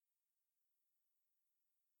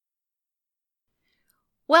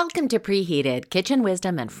Welcome to Preheated, kitchen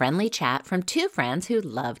wisdom and friendly chat from two friends who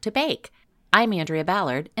love to bake. I'm Andrea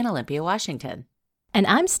Ballard in Olympia, Washington. And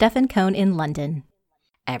I'm Stefan Cohn in London.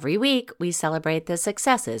 Every week, we celebrate the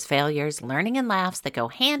successes, failures, learning, and laughs that go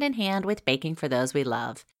hand in hand with baking for those we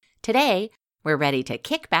love. Today, we're ready to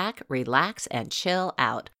kick back, relax, and chill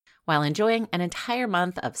out while enjoying an entire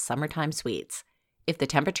month of summertime sweets. If the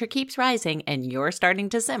temperature keeps rising and you're starting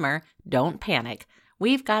to simmer, don't panic.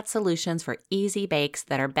 We've got solutions for easy bakes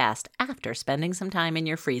that are best after spending some time in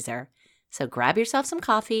your freezer. So grab yourself some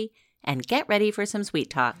coffee and get ready for some sweet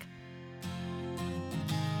talk.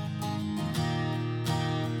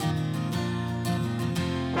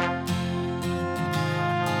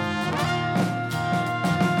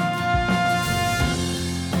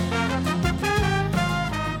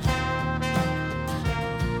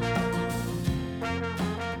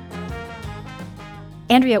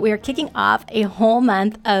 Andrea, we are kicking off a whole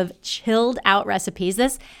month of chilled out recipes.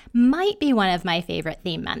 This might be one of my favorite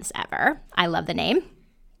theme months ever. I love the name.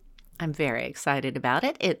 I'm very excited about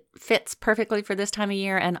it. It fits perfectly for this time of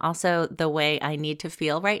year and also the way I need to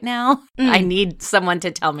feel right now. I need someone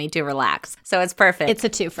to tell me to relax. So it's perfect. It's a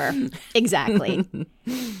twofer. Exactly.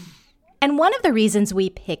 And one of the reasons we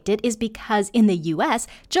picked it is because in the U.S.,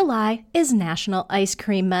 July is National Ice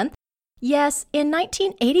Cream Month. Yes, in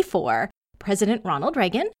 1984, President Ronald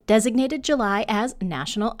Reagan designated July as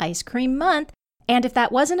National Ice Cream Month. And if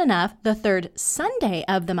that wasn't enough, the third Sunday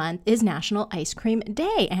of the month is National Ice Cream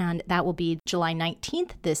Day, and that will be July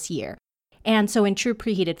 19th this year. And so in true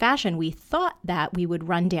preheated fashion, we thought that we would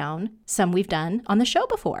run down some we've done on the show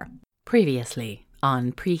before. Previously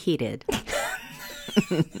on Preheated.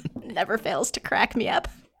 Never fails to crack me up.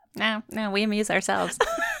 No, we amuse ourselves.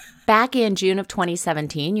 Back in June of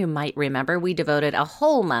 2017, you might remember, we devoted a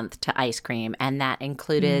whole month to ice cream, and that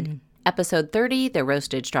included Episode 30, the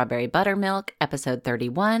roasted strawberry buttermilk, Episode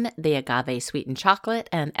 31, the agave sweetened chocolate,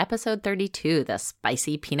 and Episode 32, the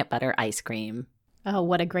spicy peanut butter ice cream. Oh,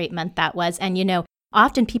 what a great month that was. And you know,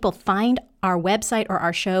 often people find our website or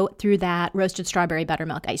our show through that roasted strawberry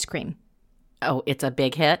buttermilk ice cream. Oh, it's a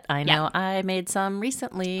big hit. I know. Yeah. I made some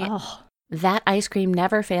recently. Oh. That ice cream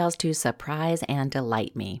never fails to surprise and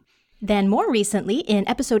delight me. Then more recently, in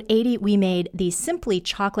episode 80, we made the Simply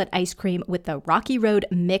Chocolate ice cream with the Rocky Road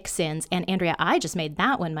mix-ins. And Andrea, I just made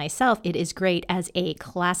that one myself. It is great as a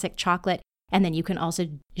classic chocolate. And then you can also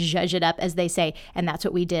zhuzh it up, as they say. And that's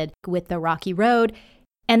what we did with the Rocky Road.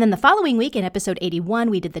 And then the following week, in episode 81,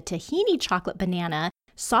 we did the Tahini Chocolate Banana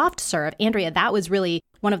soft serve. Andrea, that was really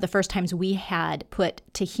one of the first times we had put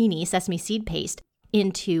tahini, sesame seed paste,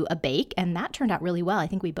 into a bake, and that turned out really well. I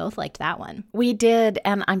think we both liked that one. We did,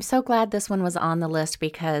 and I'm so glad this one was on the list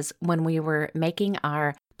because when we were making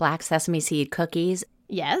our black sesame seed cookies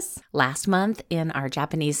last month in our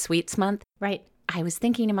Japanese Sweets Month, right, I was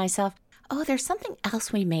thinking to myself, oh, there's something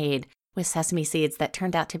else we made with sesame seeds that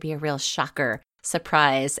turned out to be a real shocker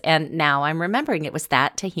surprise, and now I'm remembering it was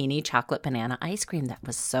that tahini chocolate banana ice cream that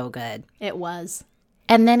was so good. It was.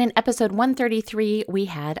 And then in episode 133, we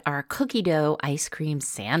had our cookie dough ice cream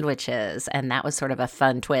sandwiches. And that was sort of a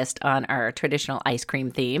fun twist on our traditional ice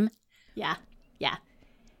cream theme. Yeah.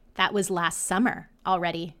 That was last summer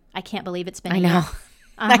already. I can't believe it's been a year.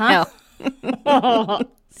 I know.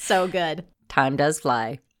 So good. Time does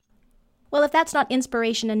fly. Well, if that's not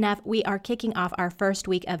inspiration enough, we are kicking off our first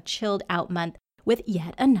week of Chilled Out Month with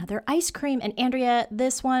yet another ice cream. And Andrea,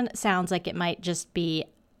 this one sounds like it might just be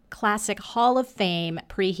classic Hall of Fame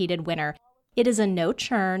preheated winner. It is a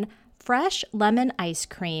no-churn, fresh lemon ice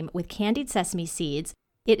cream with candied sesame seeds.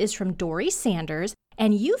 It is from Dory Sanders,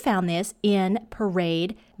 and you found this in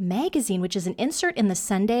Parade magazine, which is an insert in the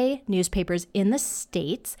Sunday newspapers in the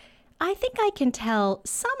States. I think I can tell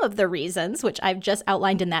some of the reasons, which I've just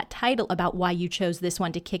outlined in that title, about why you chose this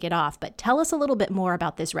one to kick it off. But tell us a little bit more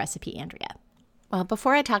about this recipe, Andrea. Well,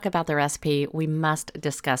 before I talk about the recipe, we must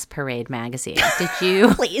discuss Parade magazine. Did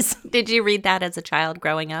you Please. Did you read that as a child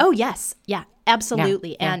growing up? Oh, yes. Yeah,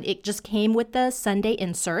 absolutely. Yeah. And it just came with the Sunday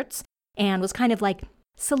inserts and was kind of like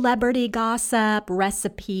celebrity gossip,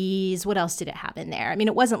 recipes. What else did it have in there? I mean,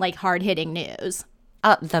 it wasn't like hard-hitting news.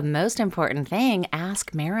 The most important thing,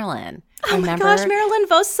 Ask Marilyn. Oh, remember? My gosh, Marilyn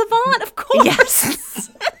Vos Savant, of course.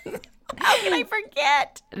 Yes. How can I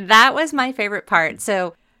forget? That was my favorite part.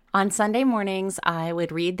 So on Sunday mornings, I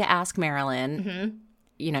would read the Ask Marilyn. Mm-hmm.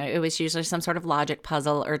 You know, it was usually some sort of logic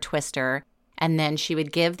puzzle or twister. And then she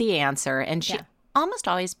would give the answer. And she almost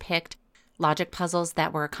always picked logic puzzles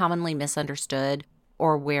that were commonly misunderstood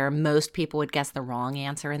or where most people would guess the wrong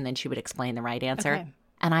answer. And then she would explain the right answer. Okay.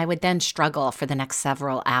 And I would then struggle for the next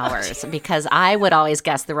several hours because I would always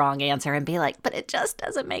guess the wrong answer and be like, but it just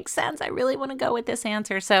doesn't make sense. I really want to go with this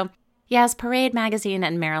answer. So yes, Parade magazine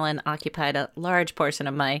and Marilyn occupied a large portion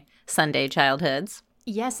of my Sunday childhoods.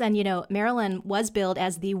 Yes, and Marilyn was billed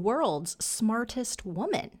as the world's smartest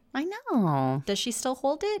woman. I know. Does she still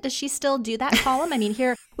hold it? Does she still do that column? I mean,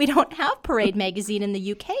 here we don't have Parade magazine in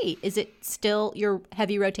the UK. Is it still your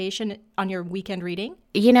heavy rotation on your weekend reading?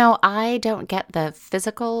 I don't get the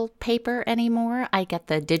physical paper anymore. I get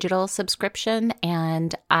the digital subscription,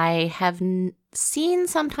 and I have seen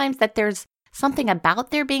sometimes that there's something about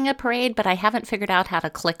there being a parade, but I haven't figured out how to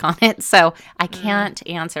click on it, so I can't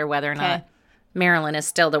answer whether or not Marilyn is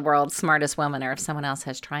still the world's smartest woman or if someone else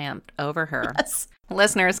has triumphed over her. Yes.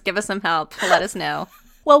 Listeners, give us some help. Let us know.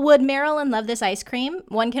 Well, would Marilyn love this ice cream?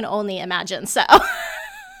 One can only imagine, so.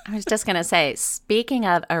 I was just going to say, speaking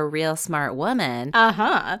of a real smart woman,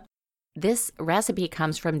 this recipe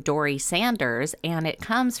comes from Dory Sanders, and it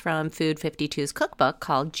comes from Food 52's cookbook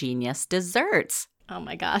called Genius Desserts. Oh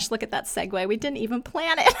my gosh, look at that segue. We didn't even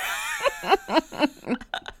plan it.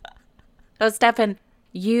 So, Stefan,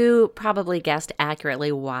 you probably guessed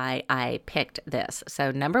accurately why I picked this.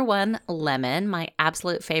 So, number one, lemon, my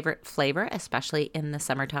absolute favorite flavor, especially in the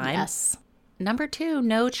summertime. Yes. Number two,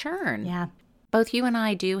 no churn. Yeah. Both you and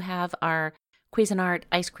I do have our Cuisinart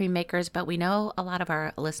ice cream makers, but we know a lot of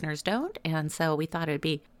our listeners don't. And so we thought it would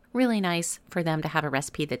be really nice for them to have a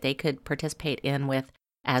recipe that they could participate in with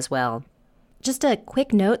as well. Just a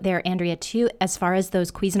quick note there, Andrea, too, as far as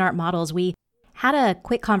those Cuisinart models, we had a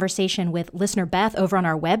quick conversation with listener Beth over on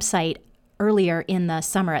our website earlier in the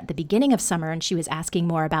summer, at the beginning of summer, and she was asking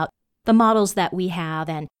more about the models that we have,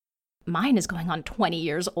 and mine is going on 20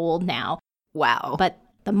 years old now. Wow. But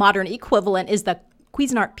the modern equivalent is the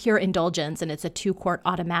Cuisinart Pure Indulgence, and it's a 2-quart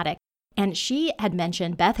automatic. And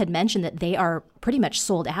Beth had mentioned that they are pretty much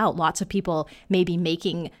sold out. Lots of people may be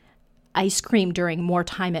making ice cream during more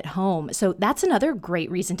time at home. So that's another great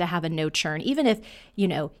reason to have a no churn. Even if,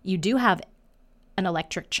 you do have an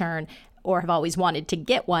electric churn or have always wanted to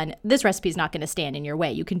get one, this recipe is not going to stand in your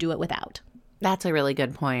way. You can do it without. That's a really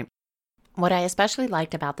good point. What I especially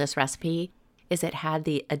liked about this recipe is it had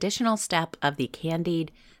the additional step of the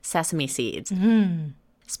candied sesame seeds.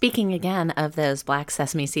 Speaking again of those black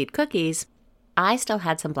sesame seed cookies, I still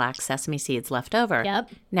had some black sesame seeds left over. Yep.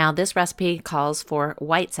 Now, this recipe calls for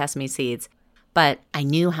white sesame seeds, but I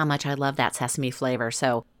knew how much I love that sesame flavor.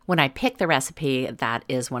 So when I picked the recipe, that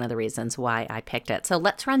is one of the reasons why I picked it. So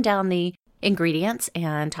let's run down the ingredients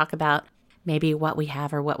and talk about maybe what we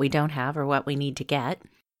have or what we don't have or what we need to get.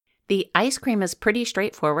 The ice cream is pretty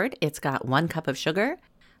straightforward. It's got 1 cup of sugar,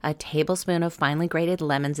 a tablespoon of finely grated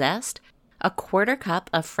lemon zest, a 1/4 cup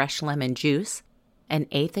of fresh lemon juice,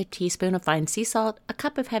 1/8 teaspoon of fine sea salt, a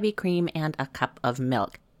cup of heavy cream, and a cup of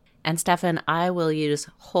milk. And Stefan, I will use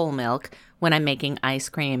whole milk when I'm making ice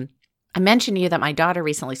cream. I mentioned to you that my daughter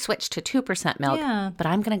recently switched to 2% milk, but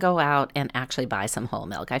I'm going to go out and actually buy some whole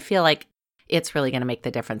milk. I feel like it's really going to make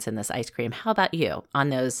the difference in this ice cream. How about you on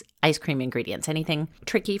those ice cream ingredients? Anything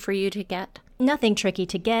tricky for you to get? Nothing tricky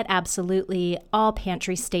to get, absolutely. All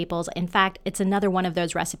pantry staples. In fact, it's another one of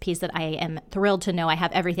those recipes that I am thrilled to know I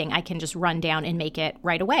have everything. I can just run down and make it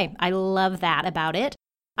right away. I love that about it.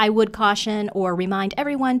 I would caution or remind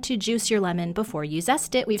everyone to juice your lemon before you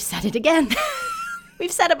zest it. We've said it again.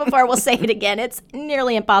 We've said it before, we'll say it again. It's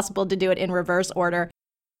nearly impossible to do it in reverse order.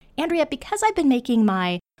 Andrea, because I've been making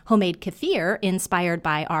my homemade kefir inspired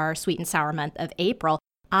by our sweet and sour month of April,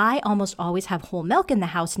 I almost always have whole milk in the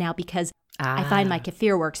house now because I find my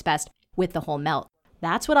kefir works best with the whole milk.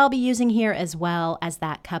 That's what I'll be using here, as well as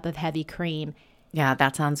that cup of heavy cream. Yeah,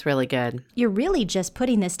 that sounds really good. You're really just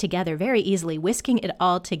putting this together very easily, whisking it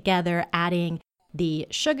all together, adding the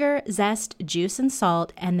sugar, zest, juice, and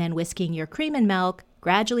salt, and then whisking your cream and milk,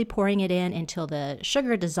 gradually pouring it in until the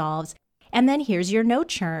sugar dissolves. And then here's your no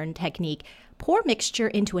churn technique. Pour mixture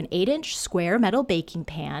into an 8-inch square metal baking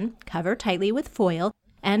pan, cover tightly with foil,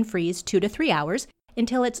 and freeze 2 to 3 hours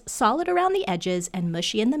until it's solid around the edges and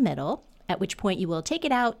mushy in the middle, at which point you will take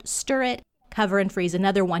it out, stir it, cover and freeze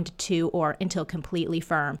another 1 to 2 or until completely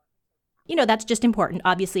firm. That's just important.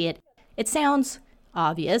 Obviously, it sounds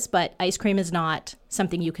obvious, but ice cream is not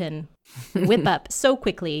something you can whip up so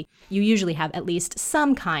quickly. You usually have at least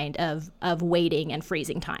some kind of waiting and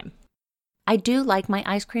freezing time. I do like my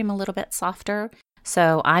ice cream a little bit softer,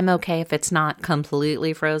 so I'm okay if it's not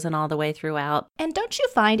completely frozen all the way throughout. And don't you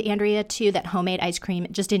find, Andrea, too, that homemade ice cream,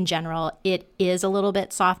 just in general, it is a little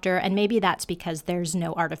bit softer, and maybe that's because there's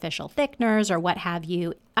no artificial thickeners or what have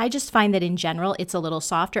you. I just find that in general, it's a little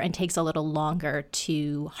softer and takes a little longer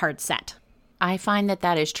to hard set. I find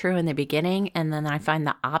that is true in the beginning, and then I find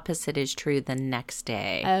the opposite is true the next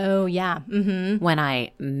day. Oh, yeah. Mm-hmm. When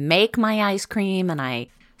I make my ice cream and I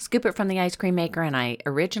scoop it from the ice cream maker and I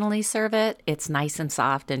originally serve it, it's nice and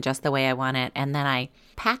soft and just the way I want it. And then I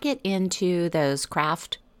pack it into those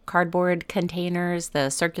craft cardboard containers, the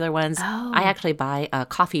circular ones. Oh. I actually buy a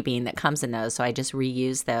coffee bean that comes in those, so I just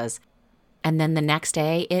reuse those. And then the next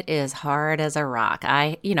day, it is hard as a rock.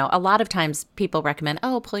 A lot of times people recommend,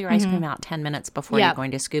 pull your ice cream out 10 minutes before you're going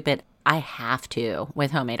to scoop it. I have to with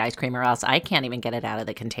homemade ice cream or else I can't even get it out of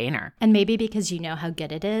the container. And maybe because you know how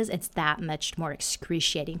good it is, it's that much more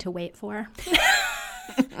excruciating to wait for.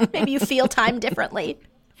 Maybe you feel time differently.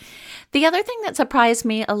 The other thing that surprised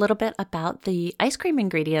me a little bit about the ice cream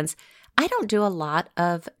ingredients, I don't do a lot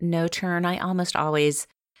of no churn. I almost always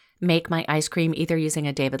make my ice cream either using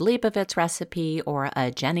a David Leibovitz recipe or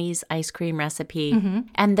a Jenny's ice cream recipe. Mm-hmm.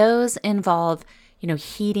 And those involve,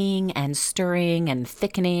 heating and stirring and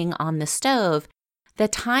thickening on the stove. The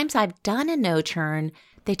times I've done a no churn,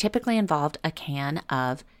 they typically involved a can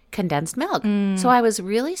of condensed milk. So I was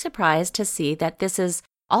really surprised to see that this is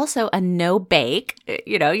also a no bake.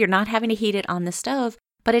 You're not having to heat it on the stove,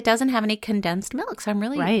 but it doesn't have any condensed milk. So I'm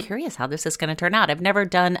really curious how this is going to turn out. I've never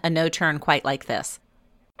done a no churn quite like this.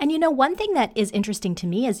 And one thing that is interesting to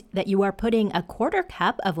me is that you are putting a 1/4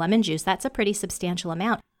 cup of lemon juice, that's a pretty substantial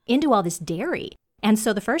amount, into all this dairy. And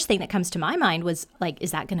so the first thing that comes to my mind was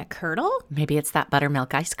is that going to curdle? Maybe it's that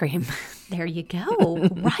buttermilk ice cream. There you go.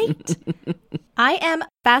 Right. I am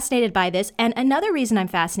fascinated by this. And another reason I'm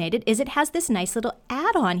fascinated is it has this nice little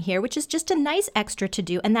add-on here, which is just a nice extra to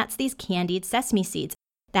do. And that's these candied sesame seeds.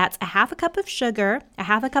 That's a 1/2 cup of sugar, a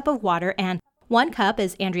 1/2 cup of water, and 1 cup,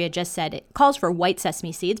 as Andrea just said, it calls for white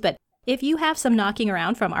sesame seeds. But if you have some knocking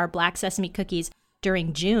around from our black sesame cookies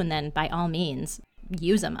during June, then by all means,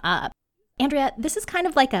 use them up. Andrea, this is kind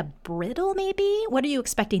of like a brittle, maybe? What are you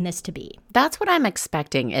expecting this to be? That's what I'm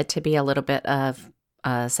expecting it to be, a little bit of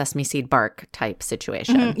a sesame seed bark type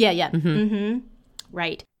situation. Mm-hmm. Yeah. Mm-hmm.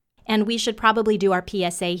 Right. And we should probably do our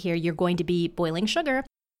PSA here. You're going to be boiling sugar.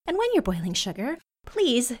 And when you're boiling sugar,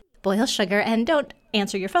 please boil sugar and don't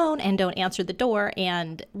answer your phone and don't answer the door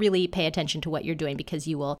and really pay attention to what you're doing because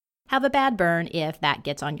you will have a bad burn if that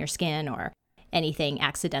gets on your skin or anything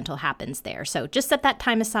accidental happens there. So just set that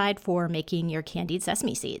time aside for making your candied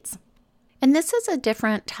sesame seeds. And this is a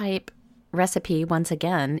different type recipe, once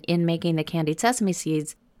again, in making the candied sesame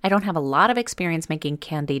seeds. I don't have a lot of experience making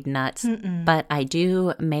candied nuts, but I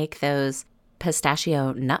do make those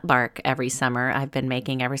pistachio nut bark every summer. I've been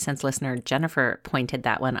making ever since listener Jennifer pointed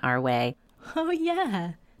that one our way. Oh,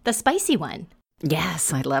 yeah. The spicy one.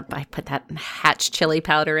 Yes, I put that Hatch chili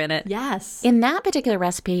powder in it. Yes. In that particular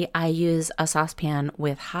recipe, I use a saucepan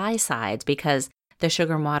with high sides because the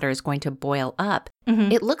sugar and water is going to boil up.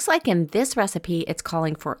 Mm-hmm. It looks like in this recipe, it's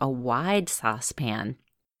calling for a wide saucepan.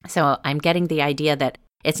 So I'm getting the idea that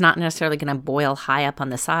it's not necessarily going to boil high up on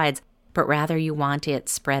the sides, but rather you want it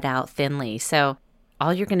spread out thinly. So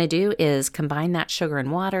all you're going to do is combine that sugar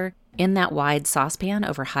and water in that wide saucepan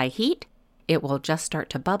over high heat. It will just start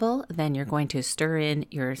to bubble. Then you're going to stir in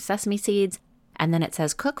your sesame seeds. And then it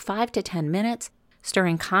says cook 5 to 10 minutes,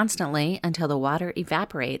 stirring constantly until the water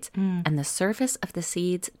evaporates and the surface of the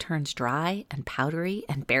seeds turns dry and powdery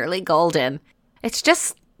and barely golden. It's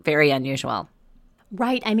just very unusual.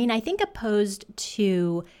 Right. I mean, I think opposed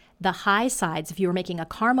to the high sides, if you were making a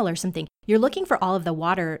caramel or something, you're looking for all of the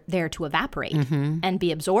water there to evaporate and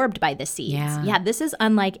be absorbed by the seeds. Yeah, this is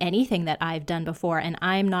unlike anything that I've done before. And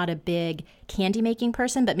I'm not a big candy making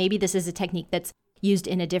person, but maybe this is a technique that's used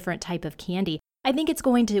in a different type of candy. I think it's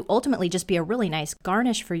going to ultimately just be a really nice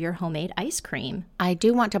garnish for your homemade ice cream. I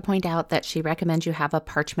do want to point out that she recommends you have a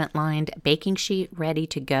parchment-lined baking sheet ready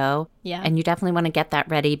to go. Yeah. And you definitely want to get that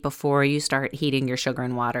ready before you start heating your sugar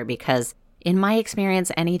and water because in my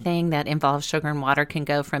experience, anything that involves sugar and water can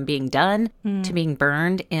go from being done to being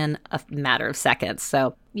burned in a matter of seconds.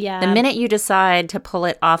 So the minute you decide to pull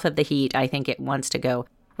it off of the heat, I think it wants to go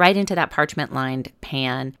right into that parchment-lined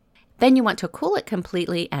pan. Then you want to cool it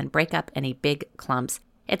completely and break up any big clumps.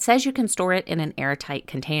 It says you can store it in an airtight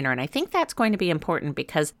container, and I think that's going to be important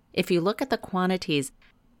because if you look at the quantities,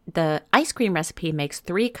 the ice cream recipe makes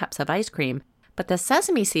 3 cups of ice cream, but the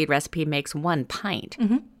sesame seed recipe makes 1 pint.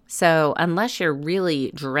 So unless you're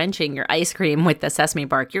really drenching your ice cream with the sesame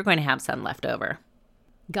bark, you're going to have some left over.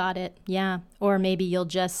 Got it. Yeah. Or maybe you'll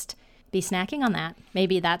just be snacking on that.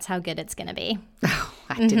 Maybe that's how good it's going to be. Oh,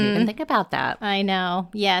 I didn't even think about that. I know.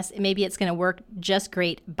 Yes. Maybe it's going to work just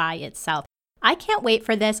great by itself. I can't wait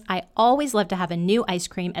for this. I always love to have a new ice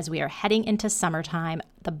cream as we are heading into summertime.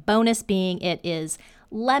 The bonus being it is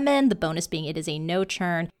lemon. The bonus being it is a no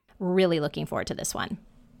churn. Really looking forward to this one.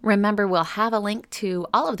 Remember, we'll have a link to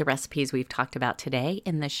all of the recipes we've talked about today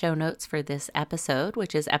in the show notes for this episode,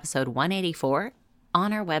 which is episode 184,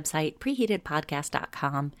 on our website,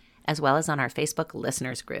 preheatedpodcast.com, as well as on our Facebook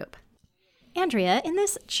listeners group. Andrea, in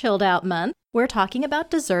this chilled out month, we're talking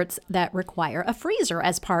about desserts that require a freezer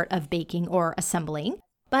as part of baking or assembling.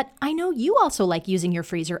 But I know you also like using your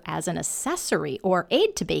freezer as an accessory or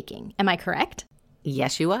aid to baking. Am I correct?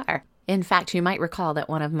 Yes, you are. In fact, you might recall that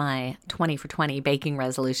one of my 20 for 20 baking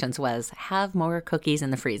resolutions was have more cookies in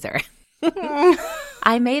the freezer.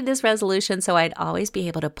 I made this resolution so I'd always be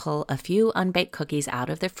able to pull a few unbaked cookies out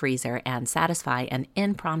of the freezer and satisfy an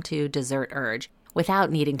impromptu dessert urge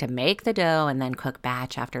without needing to make the dough and then cook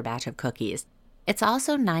batch after batch of cookies. It's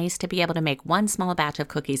also nice to be able to make one small batch of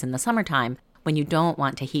cookies in the summertime when you don't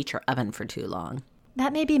want to heat your oven for too long.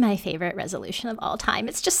 That may be my favorite resolution of all time.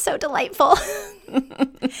 It's just so delightful.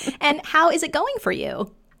 And how is it going for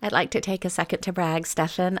you? I'd like to take a second to brag,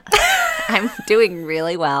 Stefan. I'm doing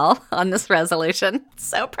really well on this resolution.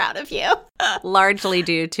 So proud of you. Largely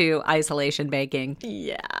due to isolation baking.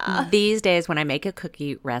 Yeah. These days when I make a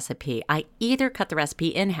cookie recipe, I either cut the recipe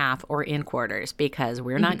in half or in quarters because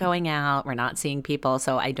we're not going out, we're not seeing people,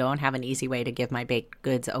 so I don't have an easy way to give my baked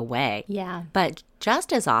goods away. Yeah. But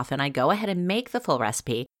just as often, I go ahead and make the full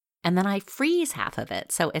recipe, and then I freeze half of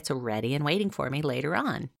it so it's ready and waiting for me later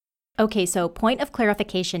on. Okay, so point of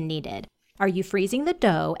clarification needed. Are you freezing the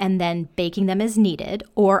dough and then baking them as needed,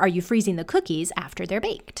 or are you freezing the cookies after they're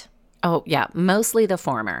baked? Oh, yeah, mostly the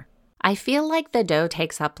former. I feel like the dough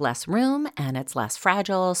takes up less room and it's less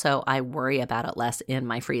fragile, so I worry about it less in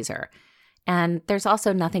my freezer. And there's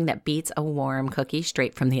also nothing that beats a warm cookie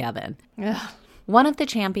straight from the oven. Ugh. One of the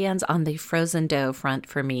champions on the frozen dough front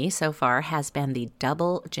for me so far has been the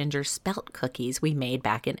double ginger spelt cookies we made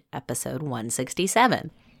back in episode 167.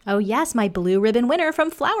 Oh yes, my blue ribbon winner from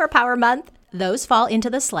Flower Power Month. Those fall into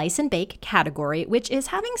the slice and bake category, which is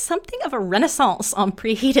having something of a renaissance on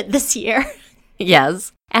Preheated this year.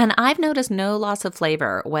 Yes, and I've noticed no loss of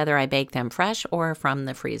flavor whether I bake them fresh or from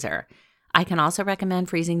the freezer. I can also recommend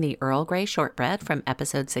freezing the Earl Grey shortbread from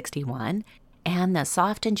episode 61 and the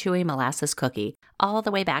soft and chewy molasses cookie all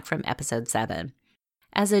the way back from episode 7.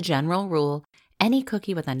 As a general rule, any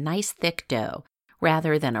cookie with a nice thick dough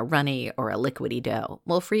rather than a runny or a liquidy dough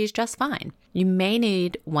will freeze just fine. You may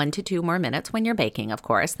need 1 to 2 more minutes when you're baking, of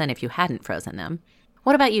course, than if you hadn't frozen them.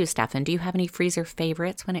 What about you, Stefan? Do you have any freezer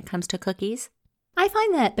favorites when it comes to cookies? I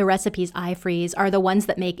find that the recipes I freeze are the ones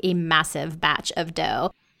that make a massive batch of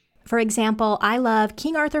dough. For example, I love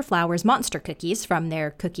King Arthur Flour's Monster Cookies from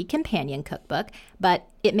their Cookie Companion cookbook, but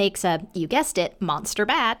it makes a, you guessed it, monster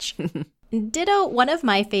batch. Ditto one of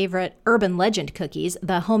my favorite urban legend cookies,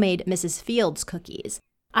 the homemade Mrs. Fields cookies.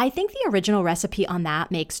 I think the original recipe on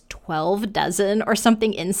that makes 12 dozen or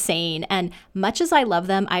something insane, and much as I love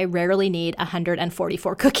them, I rarely need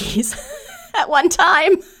 144 cookies at one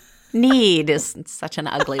time. Need is such an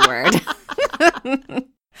ugly word.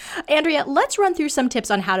 Andrea, let's run through some tips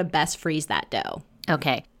on how to best freeze that dough.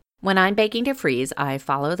 Okay. When I'm baking to freeze, I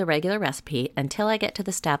follow the regular recipe until I get to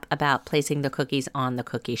the step about placing the cookies on the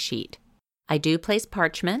cookie sheet. I do place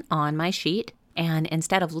parchment on my sheet, and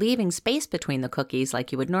instead of leaving space between the cookies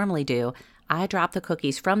like you would normally do, I drop the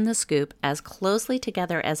cookies from the scoop as closely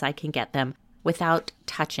together as I can get them without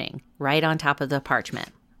touching, right on top of the parchment.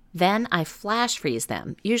 Then I flash freeze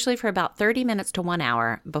them, usually for about 30 minutes to 1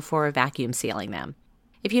 hour before vacuum sealing them.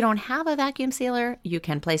 If you don't have a vacuum sealer, you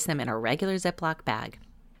can place them in a regular Ziploc bag.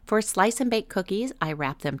 For slice and bake cookies, I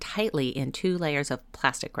wrap them tightly in 2 layers of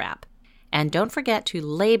plastic wrap. And don't forget to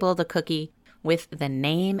label the cookie with the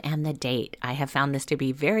name and the date. I have found this to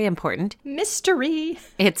be very important. Mystery.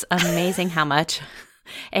 It's amazing how much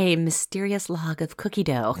a mysterious log of cookie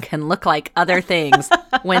dough can look like other things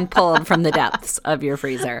when pulled from the depths of your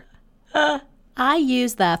freezer. I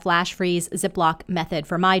use the flash freeze Ziploc method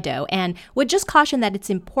for my dough and would just caution that it's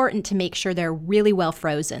important to make sure they're really well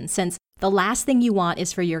frozen, since the last thing you want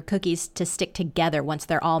is for your cookies to stick together once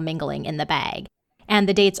they're all mingling in the bag. And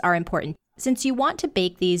the dates are important, since you want to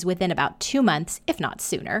bake these within about 2 months, if not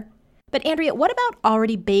sooner. But Andrea, what about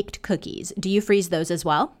already baked cookies? Do you freeze those as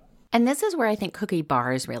well? And this is where I think cookie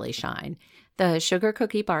bars really shine. The sugar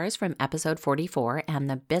cookie bars from episode 44 and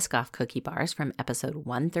the Biscoff cookie bars from episode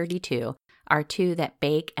 132 are 2 that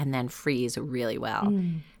bake and then freeze really well.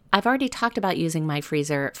 I've already talked about using my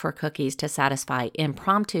freezer for cookies to satisfy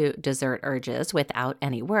impromptu dessert urges without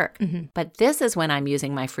any work. But this is when I'm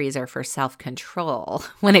using my freezer for self-control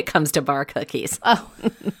when it comes to bar cookies. Oh,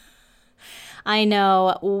 I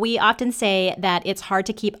know. We often say that it's hard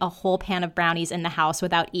to keep a whole pan of brownies in the house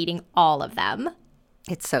without eating all of them.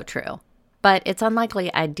 It's so true. But it's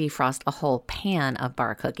unlikely I'd defrost a whole pan of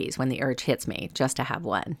bar cookies when the urge hits me just to have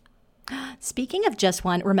one. Speaking of just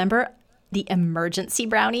one, remember the emergency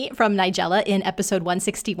brownie from Nigella in episode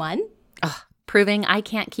 161? Proving I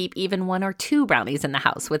can't keep even 1 or 2 brownies in the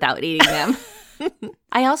house without eating them.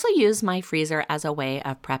 I also use my freezer as a way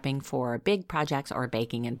of prepping for big projects or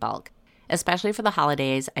baking in bulk. Especially for the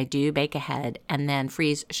holidays, I do bake ahead and then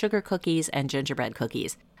freeze sugar cookies and gingerbread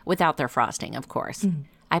cookies, without their frosting, of course.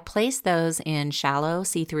 I place those in shallow,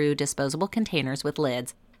 see-through disposable containers with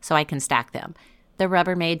lids so I can stack them. The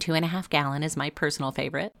Rubbermaid 2.5 gallon is my personal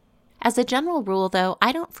favorite. As a general rule, though,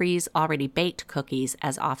 I don't freeze already baked cookies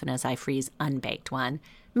as often as I freeze unbaked one,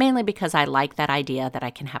 mainly because I like that idea that I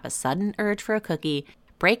can have a sudden urge for a cookie,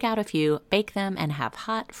 break out a few, bake them, and have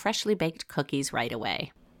hot, freshly baked cookies right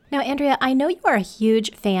away. Now, Andrea, I know you are a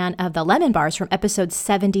huge fan of the lemon bars from episode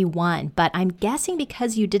 71, but I'm guessing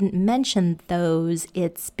because you didn't mention those,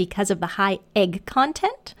 it's because of the high egg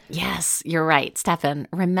content? Yes, you're right, Stefan.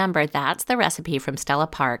 Remember, that's the recipe from Stella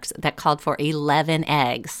Parks that called for 11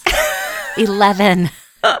 eggs. 11.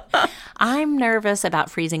 I'm nervous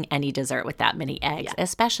about freezing any dessert with that many eggs,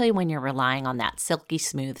 especially when you're relying on that silky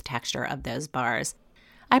smooth texture of those bars.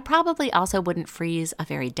 I probably also wouldn't freeze a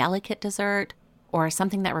very delicate dessert or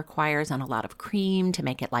something that requires a lot of cream to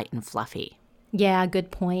make it light and fluffy. Yeah,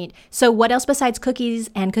 good point. So what else besides cookies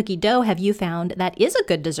and cookie dough have you found that is a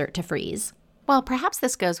good dessert to freeze? Well, perhaps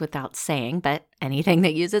this goes without saying, but anything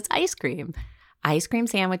that uses ice cream. Ice cream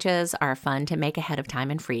sandwiches are fun to make ahead of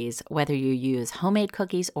time and freeze, whether you use homemade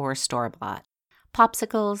cookies or store-bought.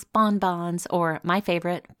 Popsicles, bonbons, or my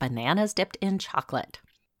favorite, bananas dipped in chocolate.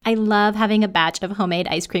 I love having a batch of homemade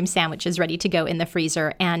ice cream sandwiches ready to go in the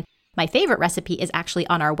freezer, and my favorite recipe is actually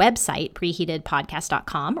on our website,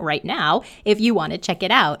 preheatedpodcast.com, right now, if you want to check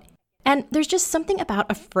it out. And there's just something about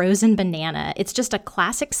a frozen banana. It's just a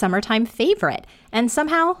classic summertime favorite, and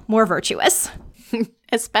somehow more virtuous.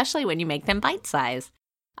 Especially when you make them bite-sized.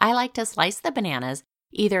 I like to slice the bananas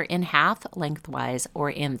either in half lengthwise or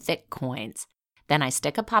in thick coins. Then I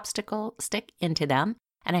stick a popsicle stick into them,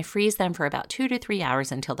 and I freeze them for about 2 to 3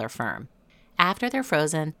 hours until they're firm. After they're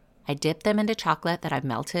frozen, I dip them into chocolate that I've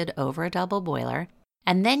melted over a double boiler,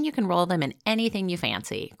 and then you can roll them in anything you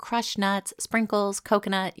fancy. Crushed nuts, sprinkles,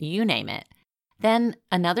 coconut, you name it. Then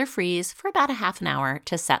another freeze for about a half an hour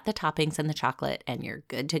to set the toppings in the chocolate, and you're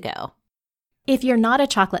good to go. If you're not a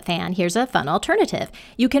chocolate fan, here's a fun alternative.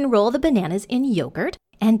 You can roll the bananas in yogurt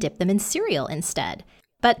and dip them in cereal instead.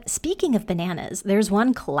 But speaking of bananas, there's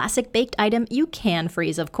one classic baked item you can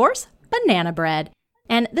freeze, of course, banana bread.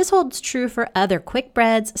 And this holds true for other quick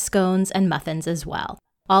breads, scones, and muffins as well.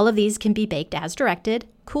 All of these can be baked as directed,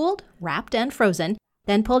 cooled, wrapped, and frozen,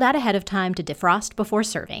 then pulled out ahead of time to defrost before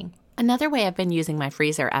serving. Another way I've been using my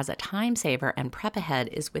freezer as a time saver and prep ahead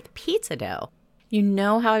is with pizza dough. You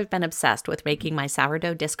know how I've been obsessed with making my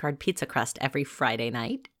sourdough discard pizza crust every Friday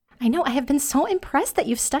night? I know, I have been so impressed that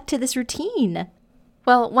you've stuck to this routine.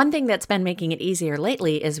 Well, one thing that's been making it easier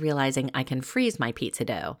lately is realizing I can freeze my pizza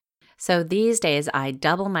dough. So these days I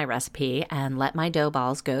double my recipe and let my dough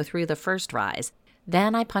balls go through the first rise.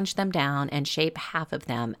 Then I punch them down and shape half of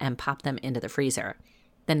them and pop them into the freezer.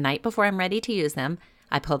 The night before I'm ready to use them,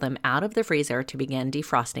 I pull them out of the freezer to begin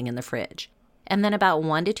defrosting in the fridge. And then about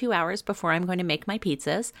 1 to 2 hours before I'm going to make my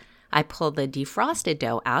pizzas, I pull the defrosted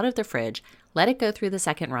dough out of the fridge, let it go through the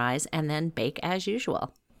second rise, and then bake as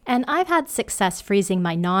usual. And I've had success freezing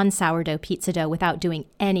my non-sourdough pizza dough without doing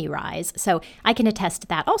any rise, so I can attest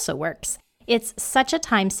that also works. It's such a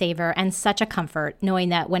time saver and such a comfort knowing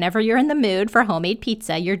that whenever you're in the mood for homemade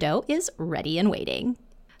pizza, your dough is ready and waiting.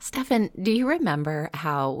 Stefan, do you remember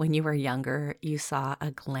how when you were younger, you saw a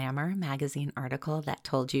Glamour magazine article that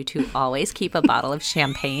told you to always keep a bottle of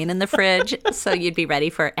champagne in the fridge so you'd be ready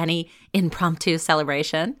for any impromptu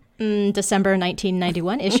celebration? December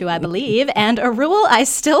 1991 issue, I believe, and a rule I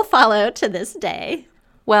still follow to this day.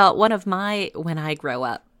 Well, one of my when I grow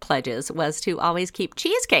up pledges was to always keep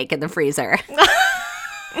cheesecake in the freezer.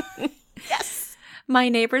 Yes. My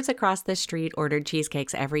neighbors across the street ordered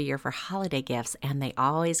cheesecakes every year for holiday gifts, and they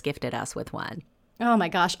always gifted us with one. Oh my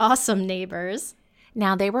gosh, awesome neighbors.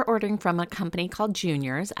 Now, they were ordering from a company called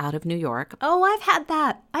Junior's out of New York. Oh, I've had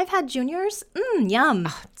that. I've had Junior's. Yum.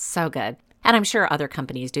 Oh, it's so good. And I'm sure other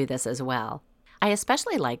companies do this as well. I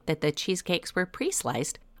especially liked that the cheesecakes were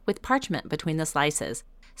pre-sliced with parchment between the slices.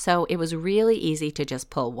 So it was really easy to just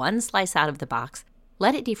pull one slice out of the box,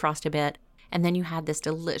 let it defrost a bit, and then you had this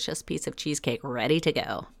delicious piece of cheesecake ready to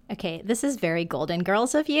go. Okay, this is very Golden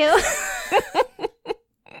Girls of you.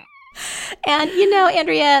 And you know,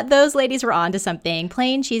 Andrea, those ladies were on to something.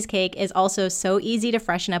 Plain cheesecake is also so easy to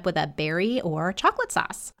freshen up with a berry or chocolate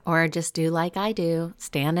sauce. Or just do like I do,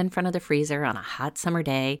 stand in front of the freezer on a hot summer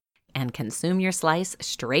day and consume your slice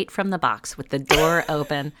straight from the box with the door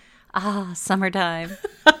open. Ah, summertime.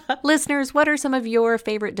 Listeners, what are some of your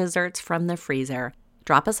favorite desserts from the freezer?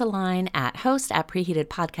 Drop us a line at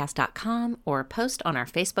host@preheatedpodcast.com or post on our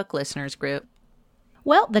Facebook listeners group.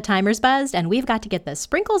 Well, the timer's buzzed, and we've got to get the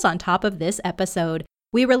sprinkles on top of this episode.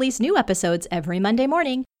 We release new episodes every Monday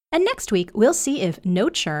morning, and next week we'll see if No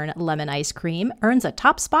Churn lemon ice cream earns a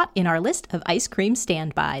top spot in our list of ice cream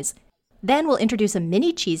standbys. Then we'll introduce a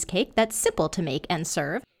mini cheesecake that's simple to make and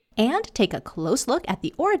serve, and take a close look at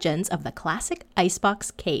the origins of the classic icebox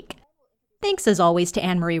cake. Thanks as always to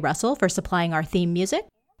Anne-Marie Russell for supplying our theme music.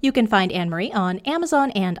 You can find Anne-Marie on Amazon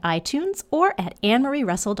and iTunes or at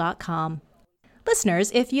annemarierussell.com. Listeners,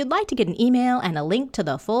 if you'd like to get an email and a link to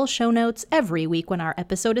the full show notes every week when our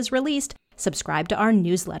episode is released, subscribe to our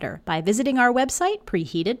newsletter by visiting our website,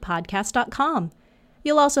 preheatedpodcast.com.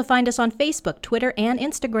 You'll also find us on Facebook, Twitter, and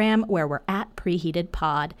Instagram, where we're at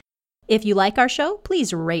preheatedpod. If you like our show,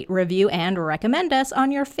 please rate, review, and recommend us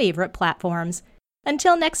on your favorite platforms.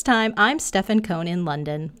 Until next time, I'm Stefan Cohn in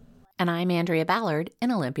London. And I'm Andrea Ballard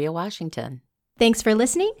in Olympia, Washington. Thanks for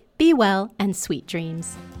listening. Be well and sweet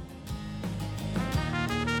dreams.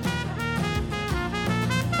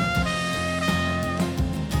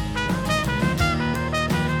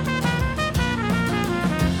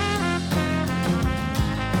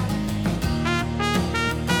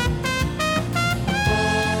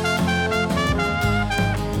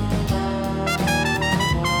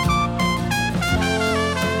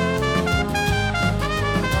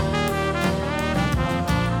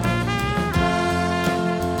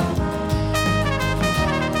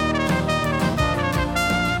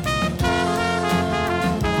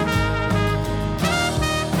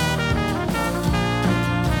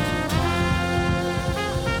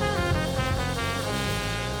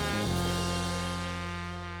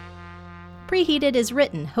 Preheated is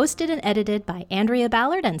written, hosted, and edited by Andrea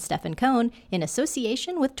Ballard and Stefan Cohn in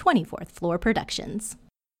association with 24th Floor Productions.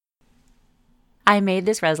 I made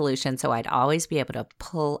this resolution so I'd always be able to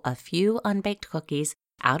pull a few unbaked cookies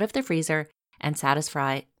out of the freezer and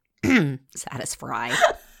satisfy